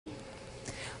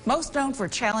Most known for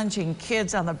challenging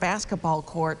kids on the basketball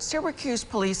court, Syracuse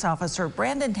police officer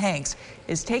Brandon Hanks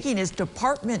is taking his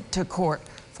department to court,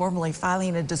 formally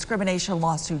filing a discrimination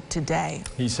lawsuit today.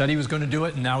 He said he was going to do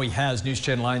it, and now he has. News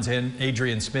Channel 9's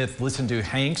Adrian Smith listened to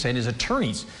Hanks and his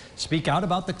attorneys speak out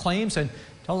about the claims and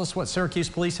tell us what Syracuse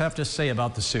police have to say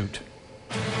about the suit.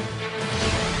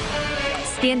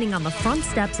 Standing on the front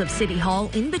steps of City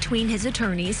Hall in between his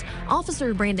attorneys,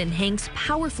 Officer Brandon Hanks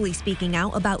powerfully speaking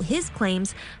out about his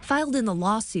claims filed in the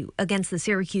lawsuit against the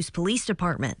Syracuse Police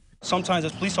Department. Sometimes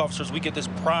as police officers, we get this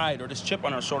pride or this chip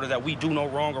on our shoulder that we do no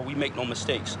wrong or we make no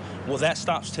mistakes. Well, that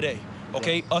stops today,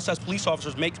 okay? Us as police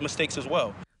officers make mistakes as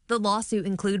well. The lawsuit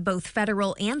includes both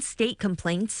federal and state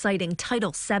complaints citing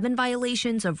Title VII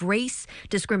violations of race,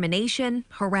 discrimination,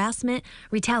 harassment,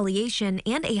 retaliation,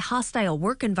 and a hostile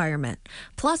work environment,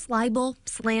 plus libel,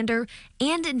 slander,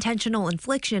 and intentional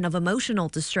infliction of emotional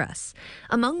distress.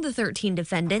 Among the 13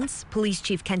 defendants, Police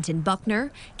Chief Kenton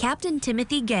Buckner, Captain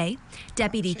Timothy Gay,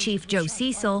 Deputy Chief Joe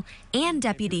Cecil, and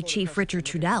Deputy Chief Richard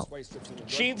Trudell.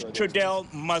 Chief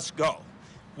Trudell must go.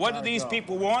 What do these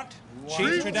people want?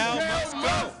 Chief Trudell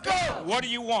must go. What do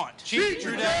you want? Chief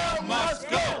Trudell must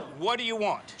go. What do you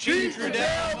want? Chief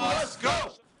Trudell must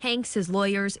go. Hanks, his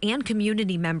lawyers, and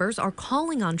community members are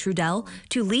calling on Trudell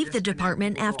to leave the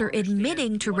department after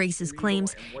admitting to racist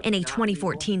claims in a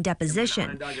 2014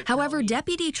 deposition. However,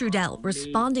 Deputy Trudell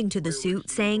responding to the suit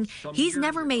saying he's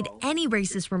never made any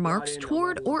racist remarks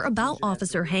toward or about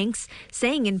Officer Hanks,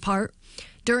 saying in part,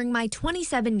 "During my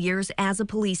 27 years as a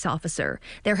police officer,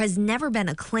 there has never been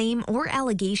a claim or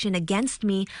allegation against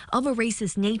me of a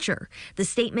racist nature. The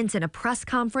statements in a press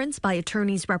conference by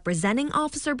attorneys representing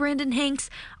Officer Brandon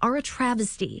Hanks are a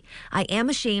travesty. I am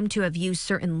ashamed to have used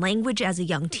certain language as a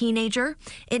young teenager.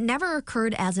 It never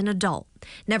occurred as an adult.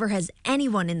 Never has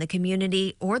anyone in the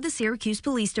community or the Syracuse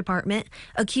Police Department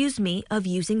accused me of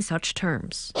using such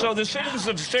terms." So the citizens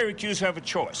of Syracuse have a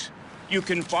choice. You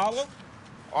can follow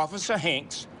Officer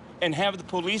Hanks and have the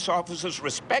police officers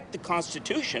respect the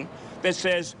Constitution that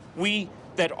says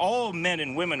that all men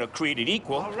and women are created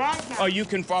equal, or you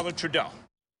can follow Trudell.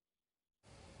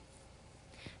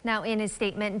 Now, in his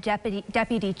statement,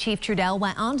 Deputy Chief Trudell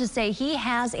went on to say he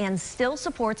has and still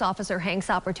supports Officer Hanks'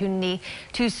 opportunity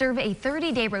to serve a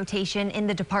 30-day rotation in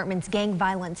the department's gang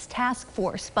violence task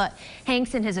force. But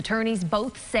Hanks and his attorneys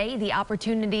both say the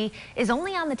opportunity is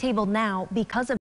only on the table now because of